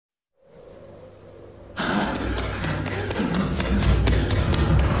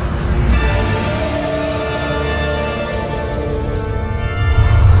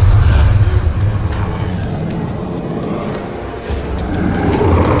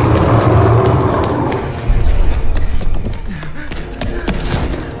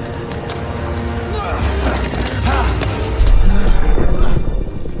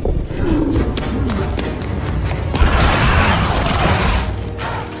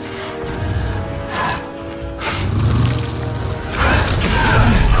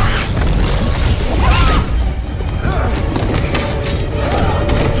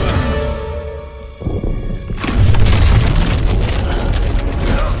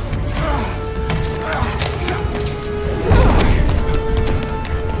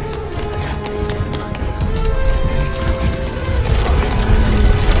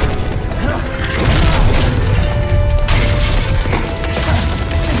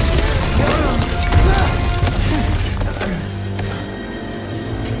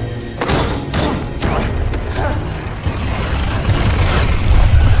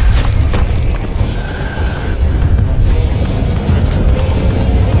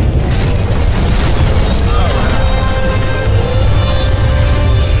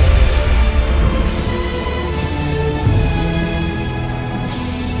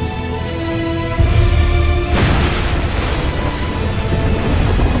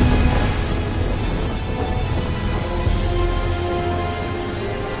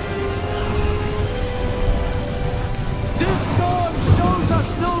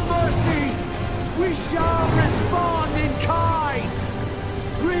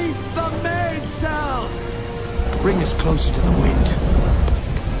shall! Bring us closer to the wind.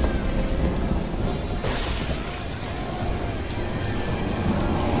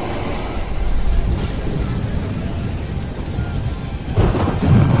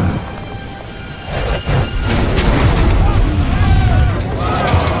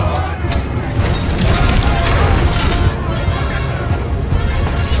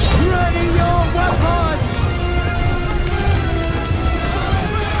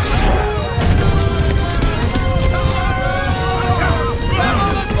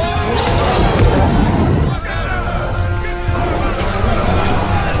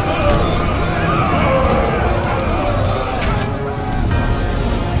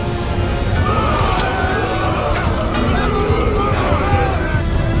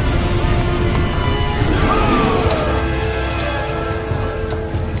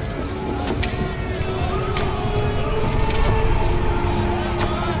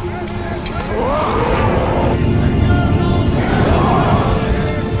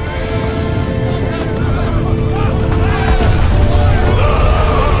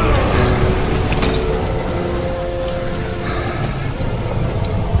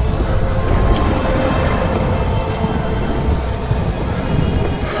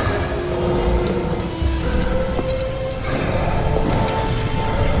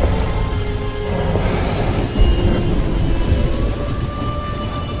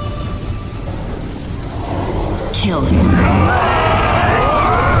 Kill him.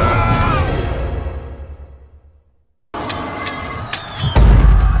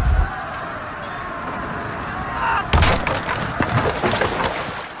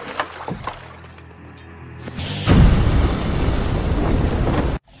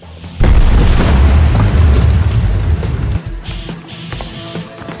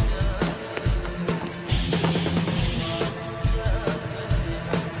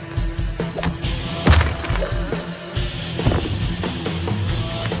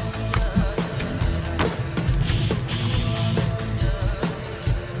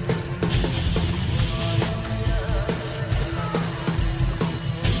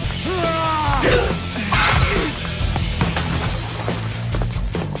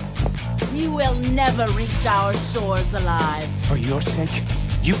 Never reach our shores alive. For your sake,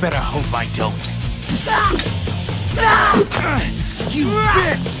 you better hope I don't. You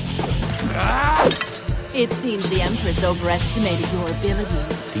bitch! It seems the Empress overestimated your ability.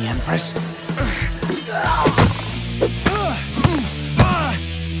 The Empress?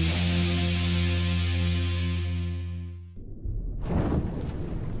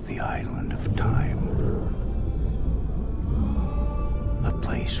 The island of time. The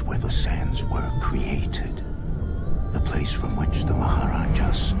place where the sands were created. The place from which the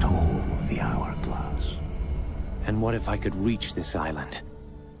Maharaja stole the hourglass. And what if I could reach this island?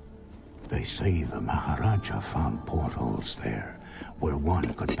 They say the Maharaja found portals there, where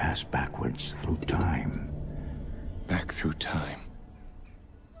one could pass backwards through time. Back through time.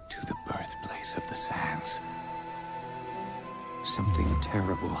 To the birthplace of the sands. Something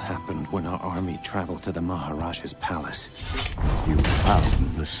terrible happened when our army traveled to the Maharaja's palace. You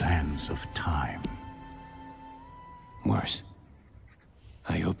found the sands of time. Worse.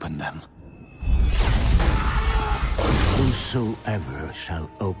 I opened them. Whosoever shall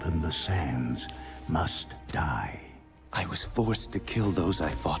open the sands must die. I was forced to kill those I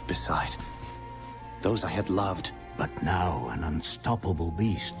fought beside. Those I had loved. But now an unstoppable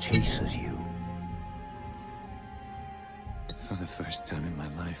beast chases you. For the first time in my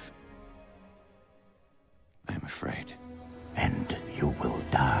life, I am afraid. And you will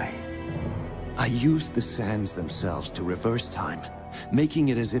die. I used the sands themselves to reverse time, making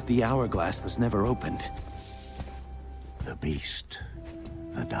it as if the hourglass was never opened. The beast,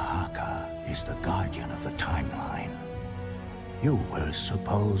 the Dahaka, is the guardian of the timeline. You were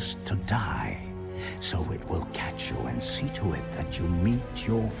supposed to die, so it will catch you and see to it that you meet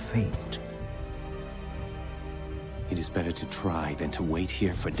your fate. It is better to try than to wait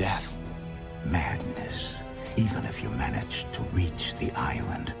here for death. Madness. Even if you manage to reach the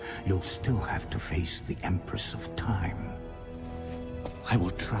island, you'll still have to face the Empress of Time. I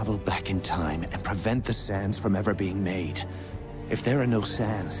will travel back in time and prevent the sands from ever being made. If there are no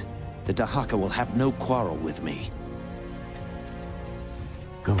sands, the Dahaka will have no quarrel with me.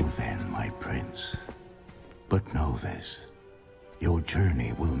 Go then, my prince. But know this. Your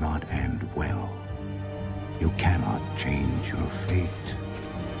journey will not end well. You cannot change your fate.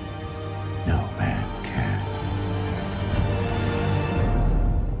 No man can.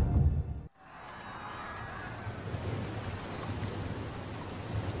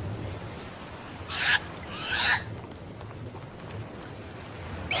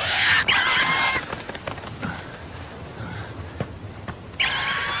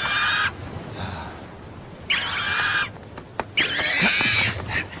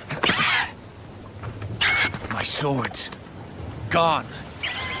 swords. Gone.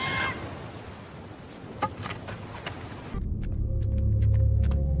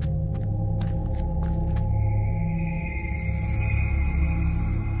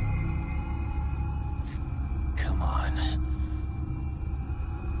 Come on.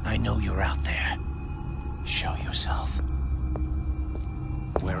 I know you're out there. Show yourself.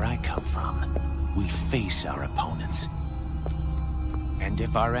 Where I come from, we face our opponents. And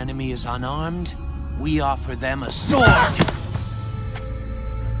if our enemy is unarmed, we offer them a sword!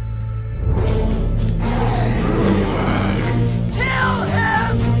 Kill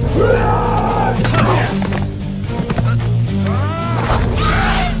him!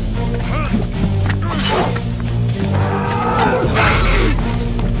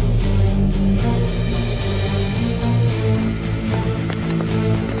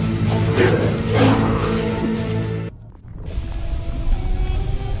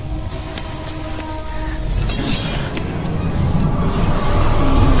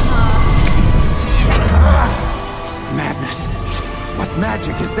 What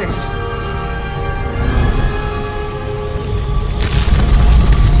magic is this?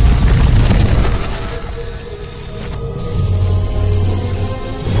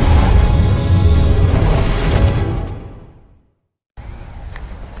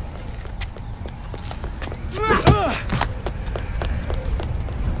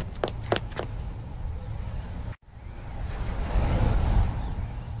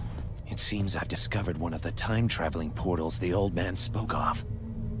 It seems I've discovered one of the time-traveling portals the old man spoke of.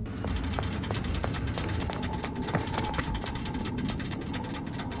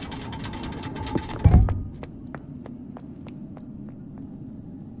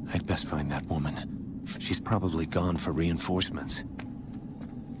 I'd best find that woman. She's probably gone for reinforcements.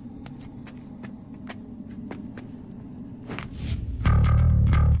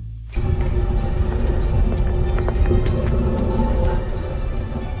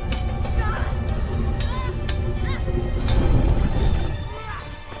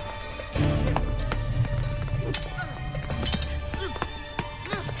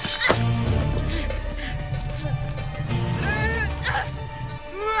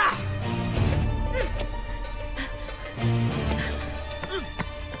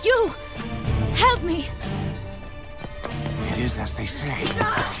 As they say,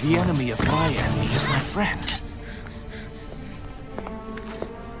 the enemy of my enemy is my friend.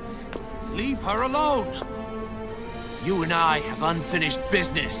 Leave her alone! You and I have unfinished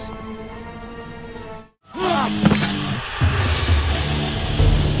business.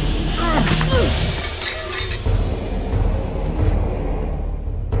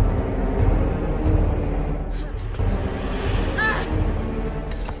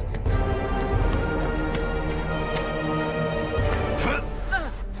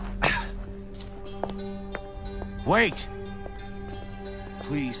 Wait!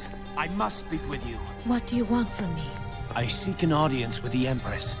 Please, I must speak with you. What do you want from me? I seek an audience with the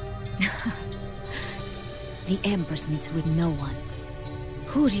Empress. The Empress meets with no one.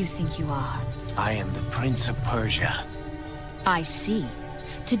 Who do you think you are? I am the Prince of Persia. I see.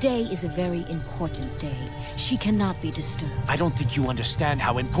 Today is a very important day. She cannot be disturbed. I don't think you understand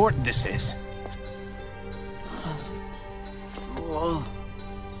how important this is. Fool.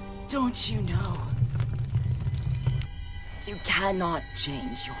 Don't you know? You cannot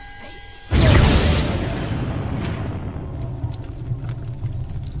change your fate.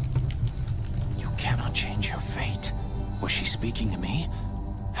 You cannot change your fate? Was she speaking to me?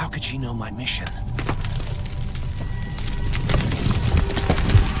 How could she know my mission?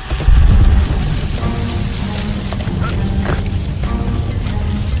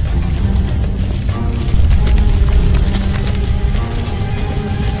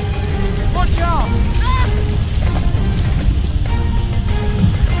 Watch out!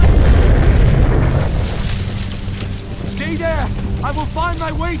 Stay there! I will find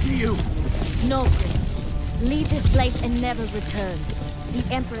my way to you! No, Prince. Leave this place and never return. The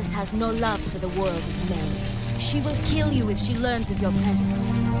Empress has no love for the world of men. She will kill you if she learns of your presence.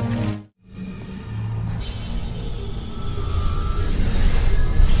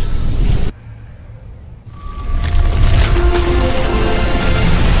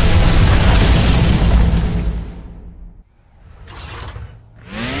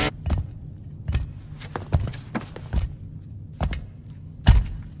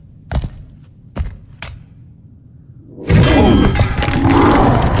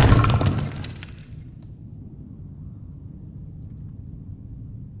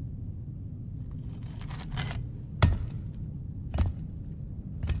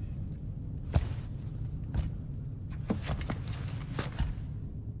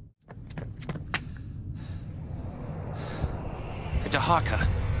 Dahaka.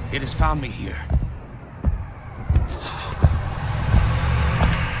 It has found me here.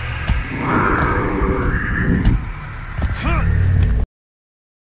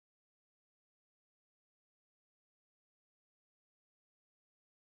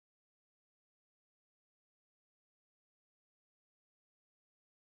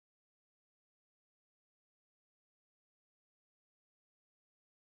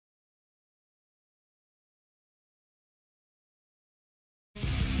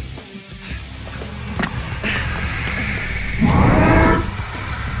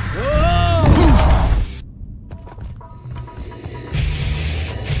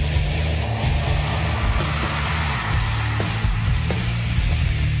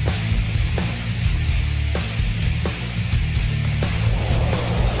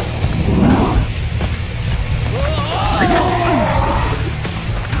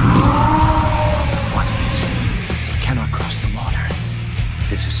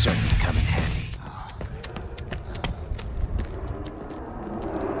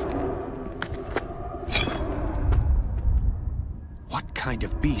 What kind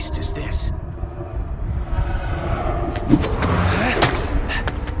of beast is this?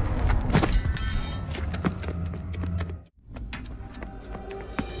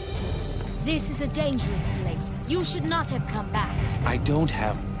 This is a dangerous place. You should not have come back. I don't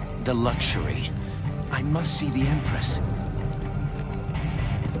have the luxury. I must see the Empress.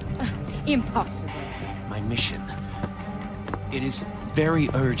 Impossible. My mission. It is very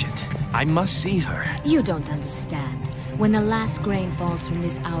urgent. I must see her. You don't understand. When the last grain falls from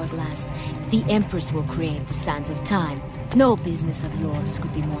this hourglass, the Empress will create the sands of time. No business of yours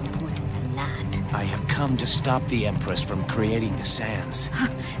could be more important than that. I have come to stop the Empress from creating the sands.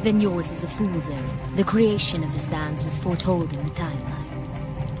 Then yours is a fool's errand. The creation of the sands was foretold in the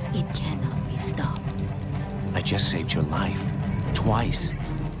timeline. It cannot be stopped. I just saved your life. Twice.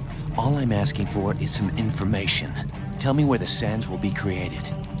 All I'm asking for is some information. Tell me where the sands will be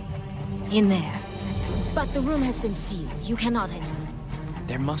created. In there. But the room has been sealed. You cannot enter.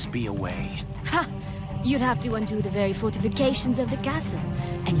 There must be a way. Ha! You'd have to undo the very fortifications of the castle.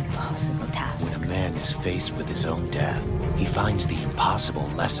 An impossible task. When a man is faced with his own death, he finds the impossible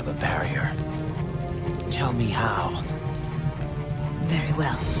less of a barrier. Tell me how. Very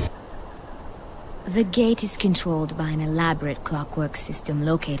well. The gate is controlled by an elaborate clockwork system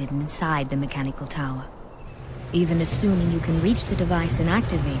located inside the mechanical tower. Even assuming you can reach the device and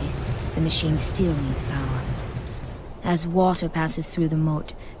activate it, the machine still needs power. As water passes through the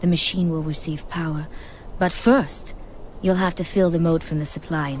moat, the machine will receive power. But first, you'll have to fill the moat from the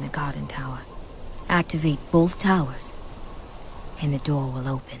supply in the garden tower. Activate both towers, and the door will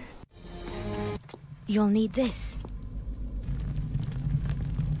open. You'll need this.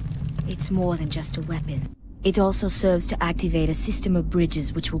 It's more than just a weapon. It also serves to activate a system of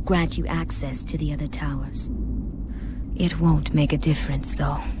bridges which will grant you access to the other towers. It won't make a difference,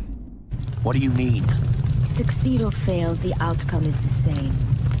 though. What do you mean? Succeed or fail, the outcome is the same.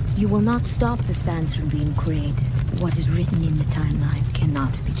 You will not stop the sands from being created. What is written in the timeline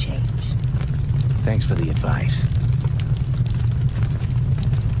cannot be changed. Thanks for the advice.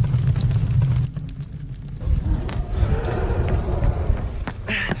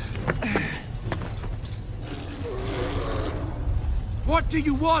 What do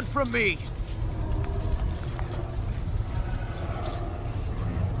you want from me?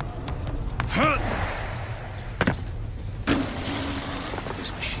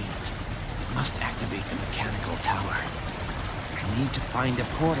 This machine, it must activate the mechanical tower. I need to find a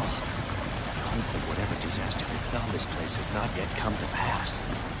portal. I hope that whatever disaster befell this place has not yet come to pass.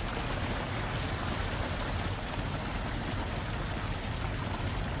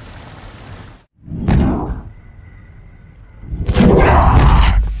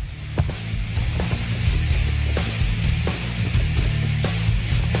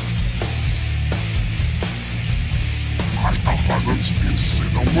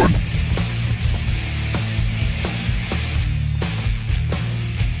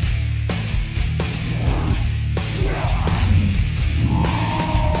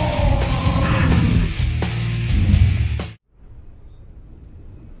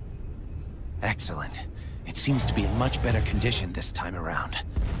 Excellent. It seems to be in much better condition this time around.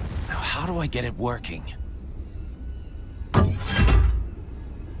 Now, how do I get it working?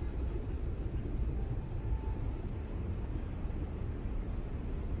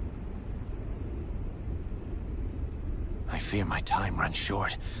 I fear my time runs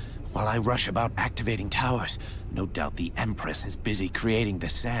short. While I rush about activating towers, no doubt the Empress is busy creating the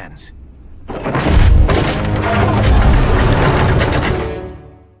sands.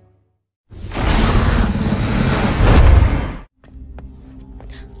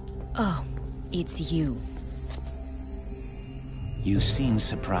 Oh, it's you. You seem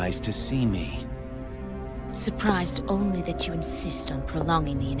surprised to see me. Surprised only that you insist on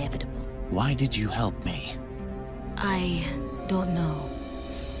prolonging the inevitable. Why did you help me? I don't know.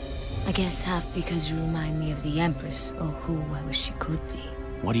 I guess half because you remind me of the Empress, or who I wish she could be.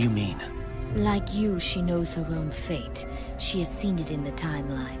 What do you mean? Like you, she knows her own fate. She has seen it in the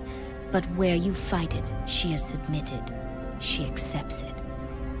timeline. But where you fight it, she has submitted. She accepts it.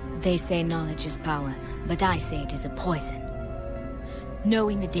 They say knowledge is power, but I say it is a poison.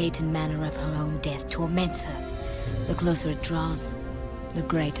 Knowing the date and manner of her own death torments her. The closer it draws, the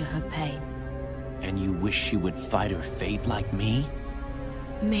greater her pain. And you wish she would fight her fate like me?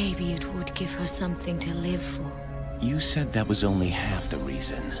 Maybe it would give her something to live for. You said that was only half the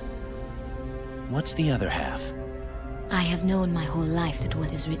reason. What's the other half? I have known my whole life that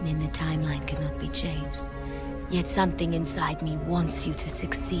what is written in the timeline cannot be changed. Yet something inside me wants you to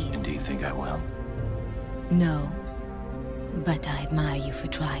succeed. And do you think I will? No. But I admire you for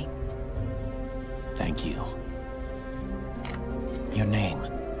trying. Thank you. Your name.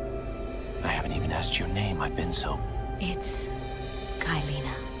 I haven't even asked your name. I've been so... It's...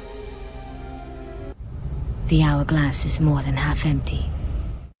 Kylina. The hourglass is more than half empty.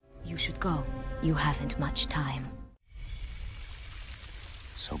 You should go. You haven't much time.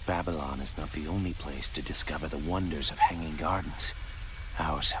 So Babylon is not the only place to discover the wonders of hanging gardens.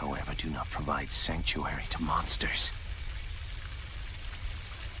 Ours, however, do not provide sanctuary to monsters.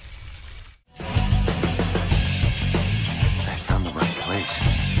 I found the right place,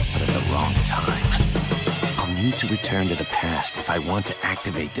 but at the wrong time. I'll need to return to the past if I want to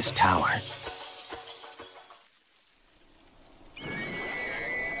activate this tower.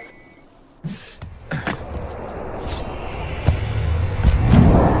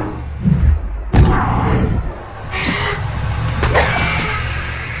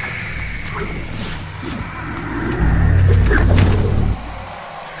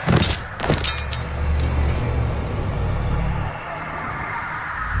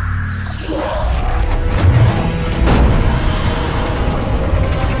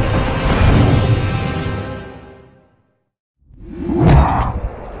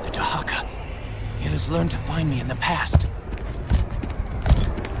 Learn to find me in the past.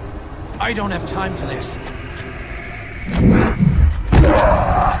 I don't have time for this.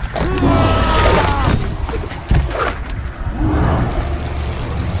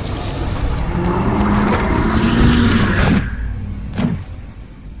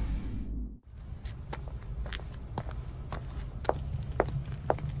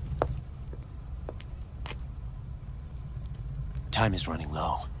 Time is running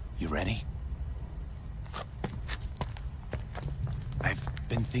low. You ready? I've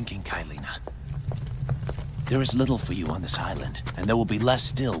been thinking, Kylina. There is little for you on this island, and there will be less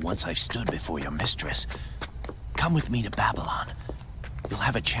still once I've stood before your mistress. Come with me to Babylon. You'll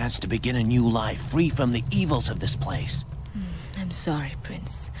have a chance to begin a new life, free from the evils of this place. I'm sorry,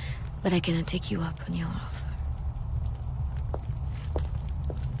 Prince, but I cannot take you up on your offer.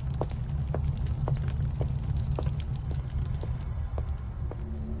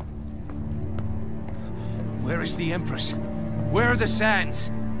 Where is the Empress? Where are the sands?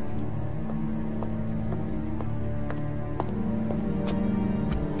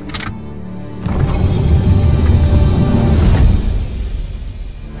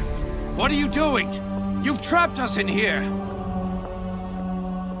 What are you doing? You've trapped us in here!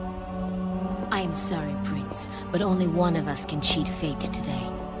 I am sorry, Prince, but only one of us can cheat fate today.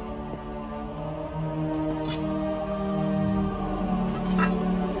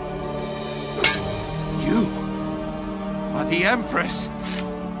 The Empress!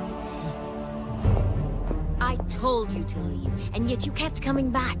 I told you to leave, and yet you kept coming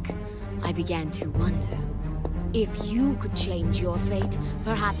back. I began to wonder. If you could change your fate,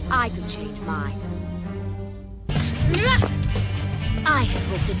 perhaps I could change mine. I had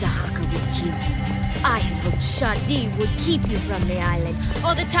hoped the Dahaka would kill you. I had hoped Shadi would keep you from the island,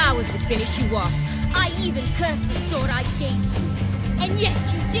 or the towers would finish you off. I even cursed the sword I gave you. And yet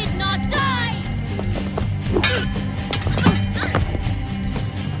you did not die!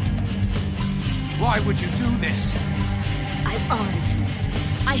 Why would you do this? I've already told you.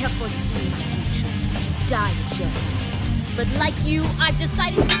 I have foreseen my future to die at your hands. But like you, I've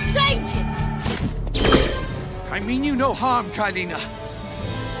decided to change it! I mean you no harm, Kylina.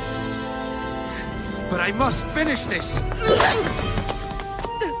 But I must finish this!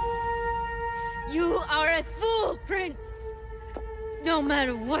 You are a fool, Prince! No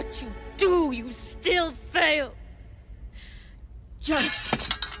matter what you do, you still fail!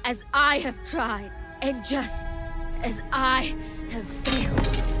 Just as I have tried, and just as I have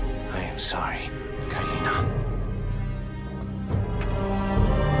failed. I sorry, Kailina.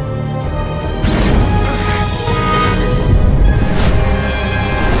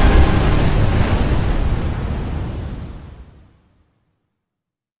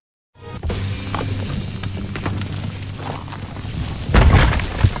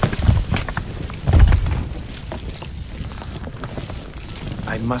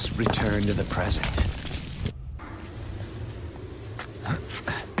 I must return to the present.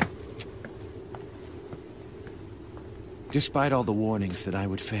 Despite all the warnings that I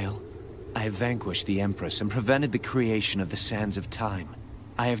would fail, I have vanquished the Empress and prevented the creation of the Sands of Time.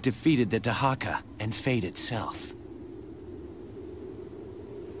 I have defeated the Dahaka and fate itself.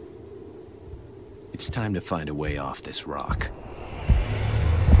 It's time to find a way off this rock.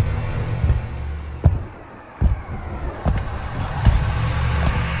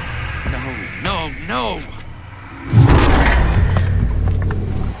 No, no!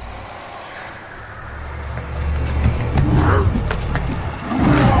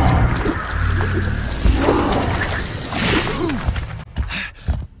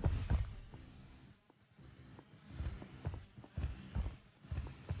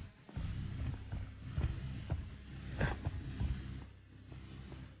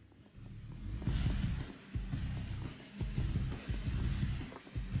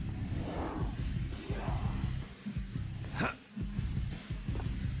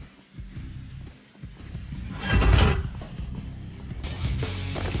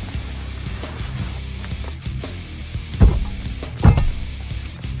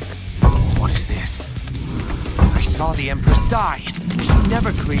 The Empress die. She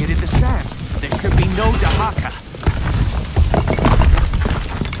never created the sands. There should be no Dahaka.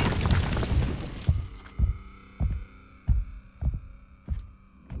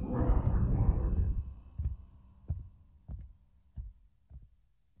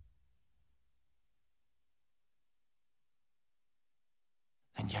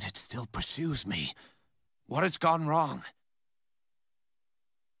 And yet it still pursues me. What has gone wrong?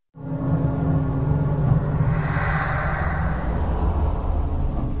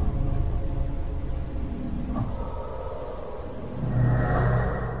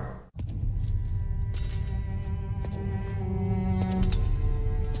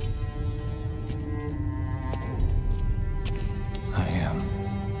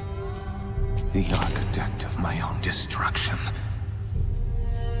 The architect of my own destruction.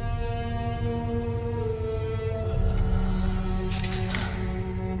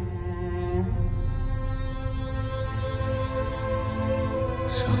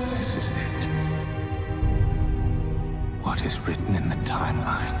 So this is it. What is written in the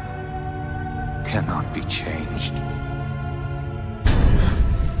timeline cannot be changed.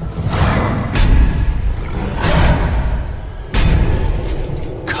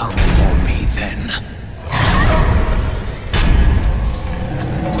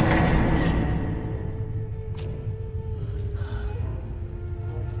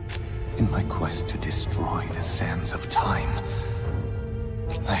 In my quest to destroy the sands of time,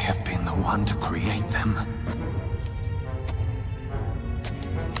 I have been the one to create them.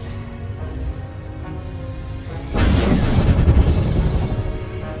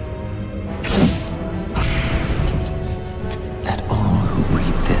 Let all who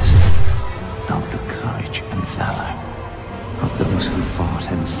read this know the courage and valor of those who fought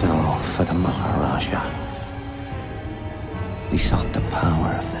and fell for the Maharaja. We sought the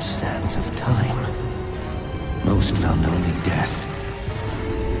power of the sands of time. Most found only death.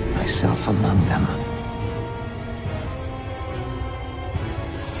 Myself among them.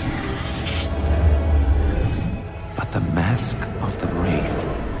 But the mask of the Wraith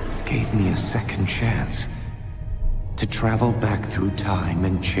gave me a second chance to travel back through time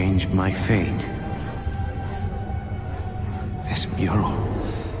and change my fate. This mural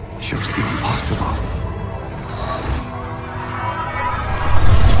shows the impossible.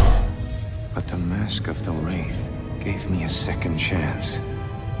 But the mask of the Wraith gave me a second chance.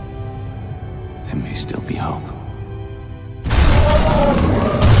 There may still be hope.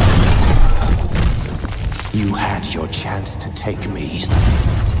 You had your chance to take me.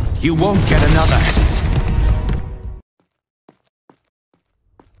 You won't get another.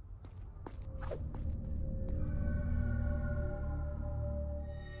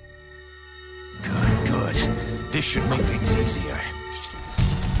 Good. This should make things easier.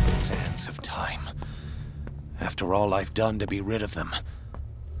 Sands of time. After all I've done to be rid of them,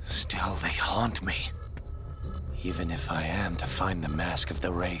 still they haunt me. Even if I am to find the mask of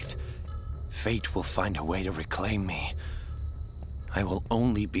the Wraith, fate will find a way to reclaim me. I will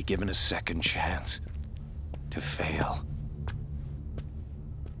only be given a second chance to fail.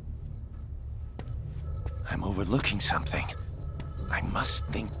 I'm overlooking something. I must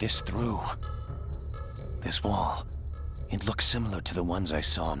think this through. This wall. It looks similar to the ones I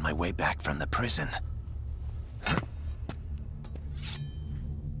saw on my way back from the prison.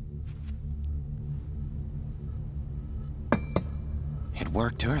 It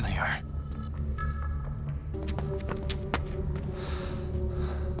worked earlier.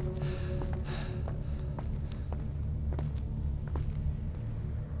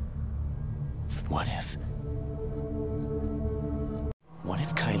 What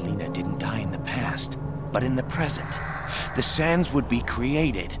if Kylina didn't die in the past, but in the present? The sands would be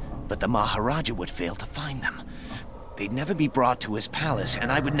created, but the Maharaja would fail to find them. They'd never be brought to his palace, and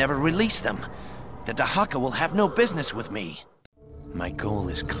I would never release them. The Dahaka will have no business with me. My goal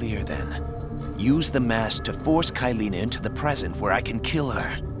is clear then. Use the mask to force Kylina into the present where I can kill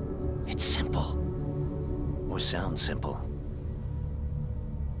her. It's simple. Or sounds simple.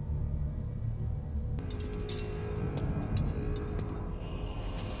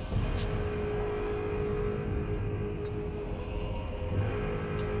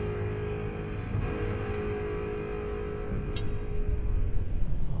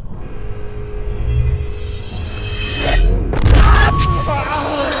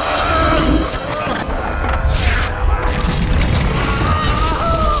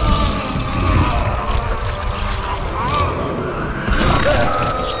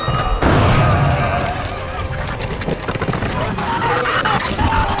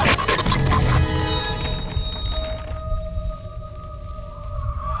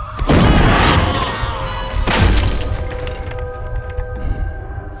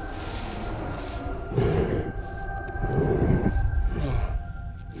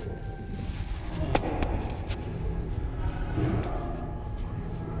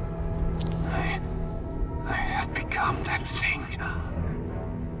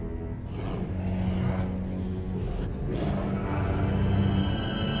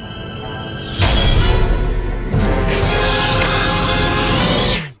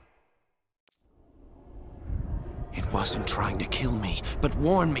 Wasn't trying to kill me, but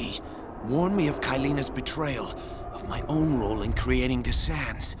warn me. Warn me of Kylina's betrayal, of my own role in creating the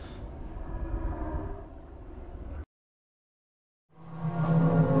sands.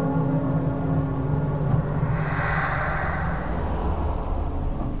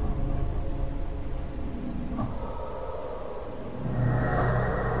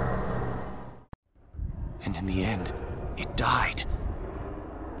 And in the end, it died.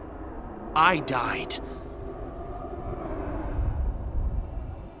 I died.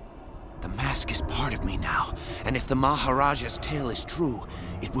 The mask is part of me now, and if the Maharaja's tale is true,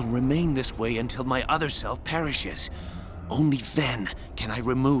 it will remain this way until my other self perishes. Only then can I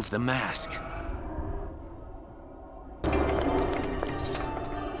remove the mask.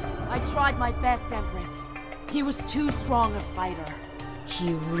 I tried my best, Empress. He was too strong a fighter.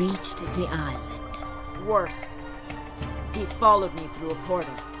 He reached the island. Worse. He followed me through a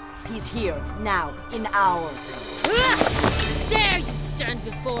portal. He's here, now, in our town. Dare you stand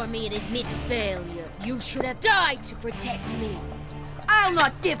before me and admit failure? You should have died to protect me. I'll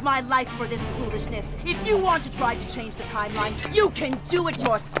not give my life for this foolishness. If you want to try to change the timeline, you can do it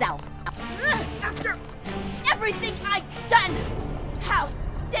yourself. After everything I've done, how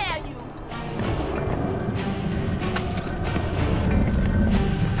dare you?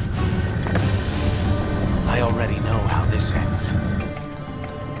 I already know how this ends.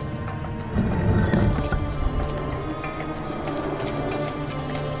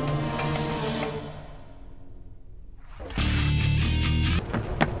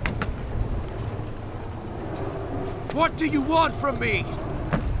 What do you want from me?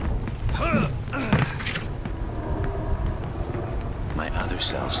 My other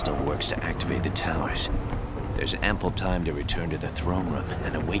self still works to activate the towers. There's ample time to return to the throne room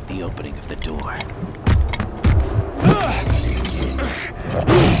and await the opening of the door.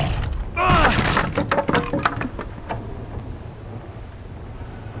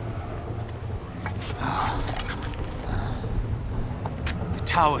 The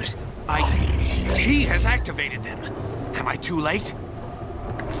towers, he has activated them. Am I too late?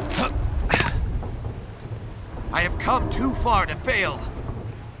 I have come too far to fail.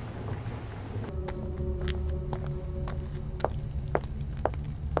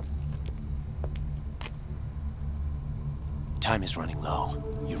 Time is running low.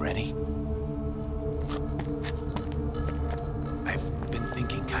 You ready? I've been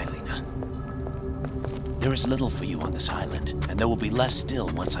thinking, Kylina. There is little for you on this island, and there will be less still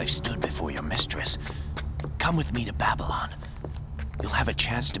once I've stood before your mistress. Come with me to Babylon. You'll have a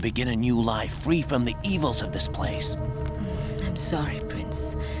chance to begin a new life, free from the evils of this place. I'm sorry,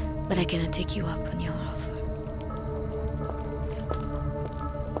 Prince, but I cannot take you up on your offer.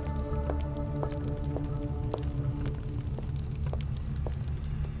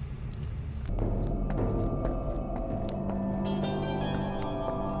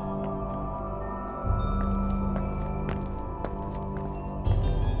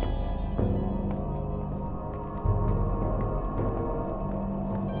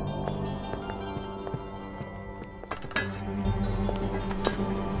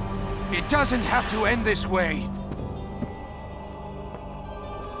 It doesn't have to end this way.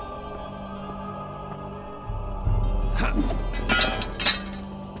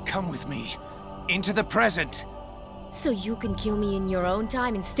 Come with me. Into the present. So you can kill me in your own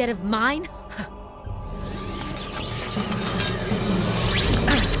time instead of mine?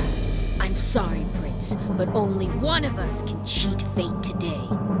 I'm sorry, Prince, but only one of us can cheat fate today.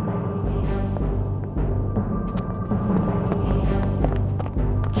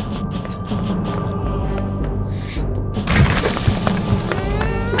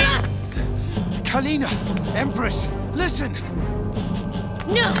 Kalina! Empress! Listen!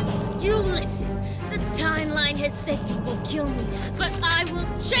 No! You listen! The timeline has said you will kill me, but I will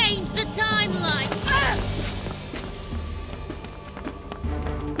change the timeline!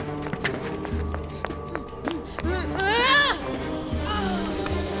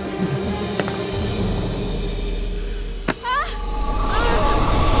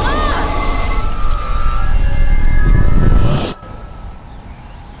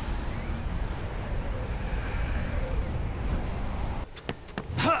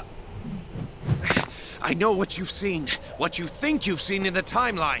 I know what you've seen, what you think you've seen in the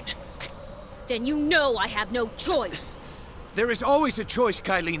timeline. Then you know I have no choice. There is always a choice,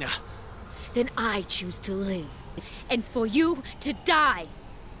 Kylina. Then I choose to live, and for you to die.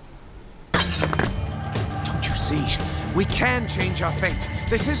 Don't you see? We can change our fate.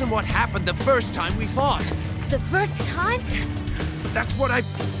 This isn't what happened the first time we fought. The first time? That's what I've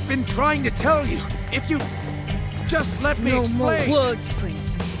been trying to tell you. If you just let me explain. No explain. more words,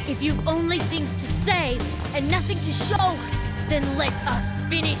 Prince. If you've only things to say and nothing to show, then let us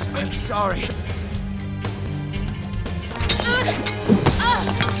finish this. I'm sorry.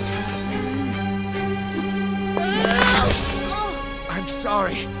 I'm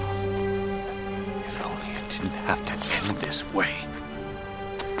sorry. If only it didn't have to end this way.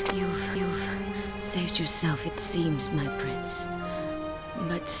 You've saved yourself, it seems, my prince.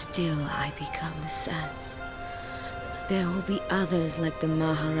 But still I become the sands. There will be others like the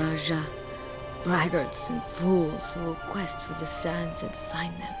Maharaja, braggarts and fools who will quest for the sands and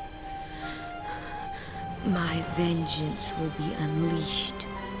find them. My vengeance will be unleashed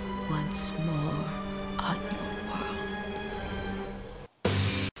once more on your world.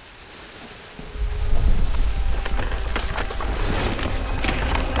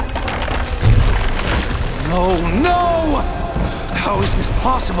 No, no! How is this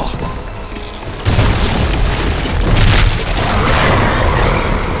possible?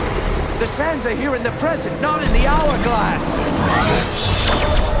 The sands are here in the present, not in the hourglass!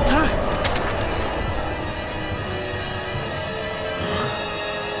 Huh?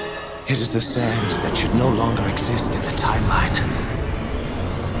 It is the sands that should no longer exist in the timeline.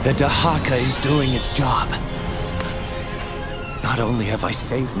 The Dahaka is doing its job. Not only have I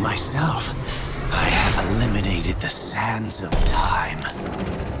saved myself, I have eliminated the sands of time.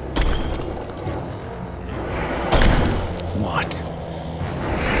 What?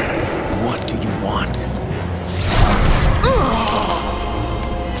 What do you want?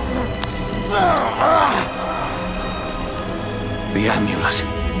 The amulet.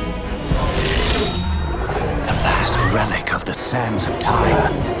 The last relic of the sands of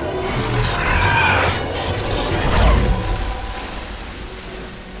time.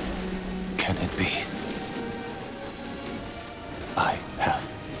 Can it be? I have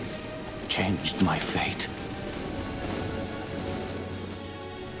changed my fate.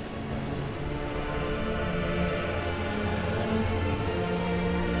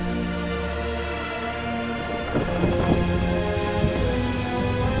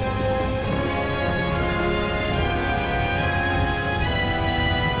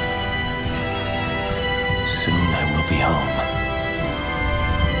 Soon I will be home.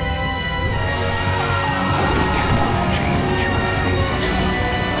 Change your fate.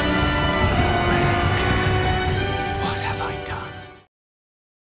 What have I done?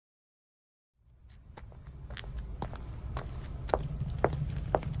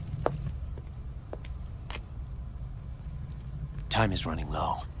 Time is running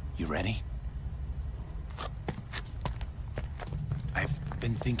low. You ready? I've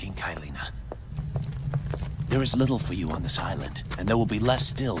been thinking, Kylina. There is little for you on this island, and there will be less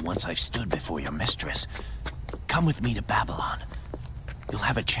still once I've stood before your mistress. Come with me to Babylon. You'll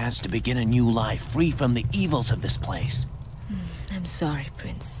have a chance to begin a new life, free from the evils of this place. I'm sorry,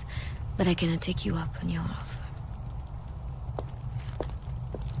 Prince, but I cannot take you up on your offer.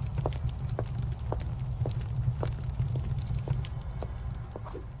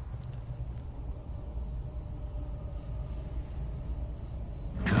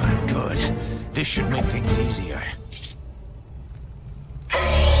 Good. This should make things easier.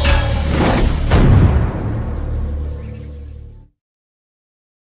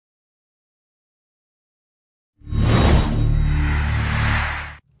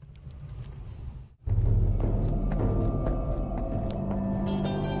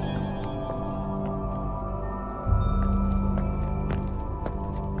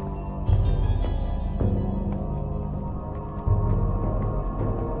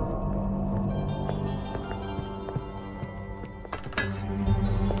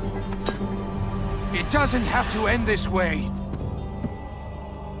 It doesn't have to end this way.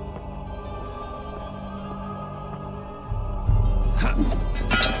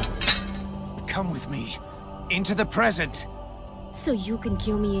 Come with me. Into the present. So you can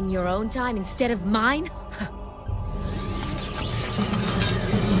kill me in your own time instead of mine?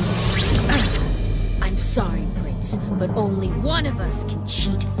 I'm sorry, Prince, but only one of us can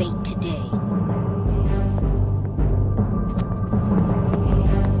cheat fate today.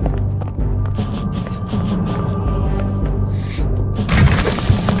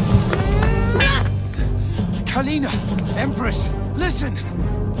 Kalina! Empress! Listen!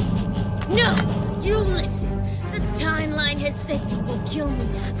 No! You listen! The timeline has said you will kill me,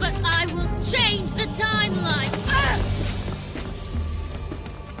 but I will change the timeline!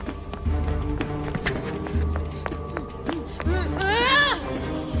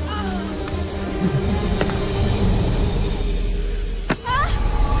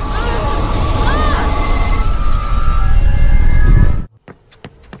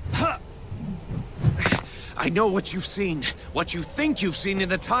 I know what you've seen. What you think you've seen in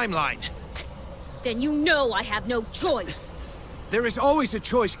the timeline. Then you know I have no choice. There is always a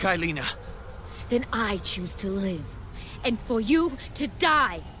choice, Kylina. Then I choose to live. And for you to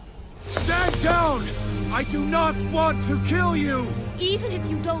die. Stand down! I do not want to kill you! Even if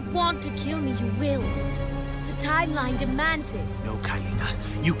you don't want to kill me, you will. The timeline demands it. No, Kylina.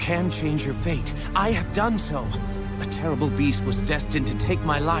 You can change your fate. I have done so. A terrible beast was destined to take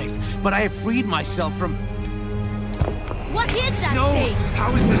my life, but I have freed myself from... What is that No! thing?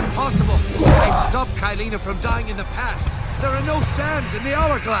 How is this possible? I've stopped Kylina from dying in the past. There are no sands in the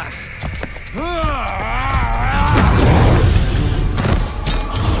hourglass.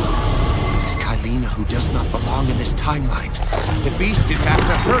 It's Kylina who does not belong in this timeline. The beast is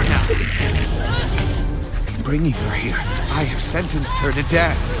after her now. In bringing her here, I have sentenced her to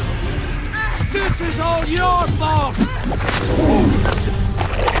death. This is all your fault!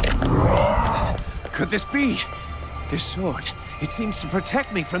 Could this be? This sword, it seems to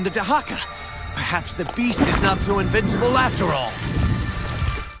protect me from the Dahaka. Perhaps the beast is not so invincible after all.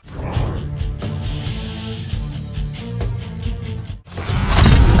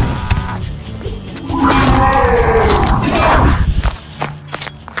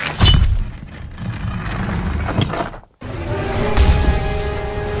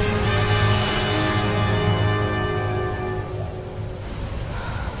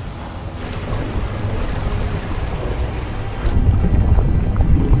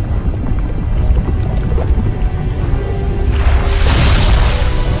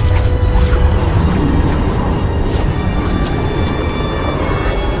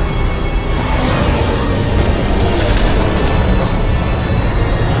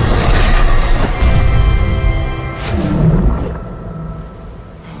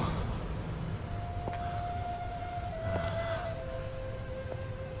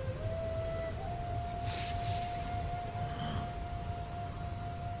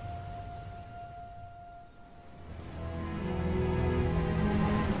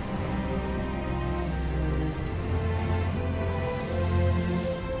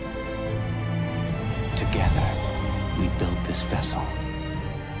 Together, we built this vessel.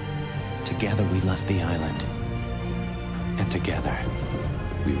 Together we left the island. And together,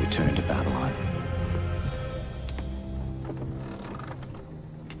 we returned to Babylon.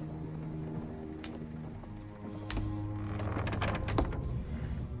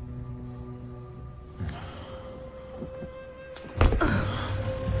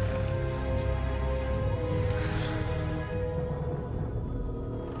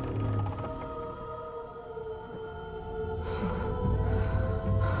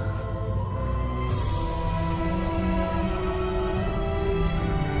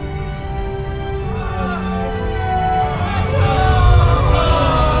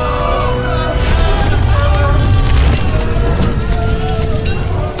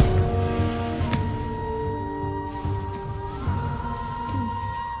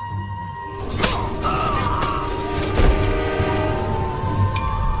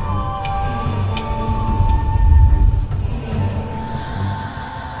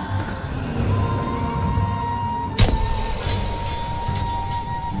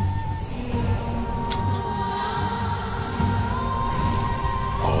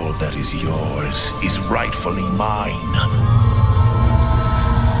 That is yours is rightfully mine.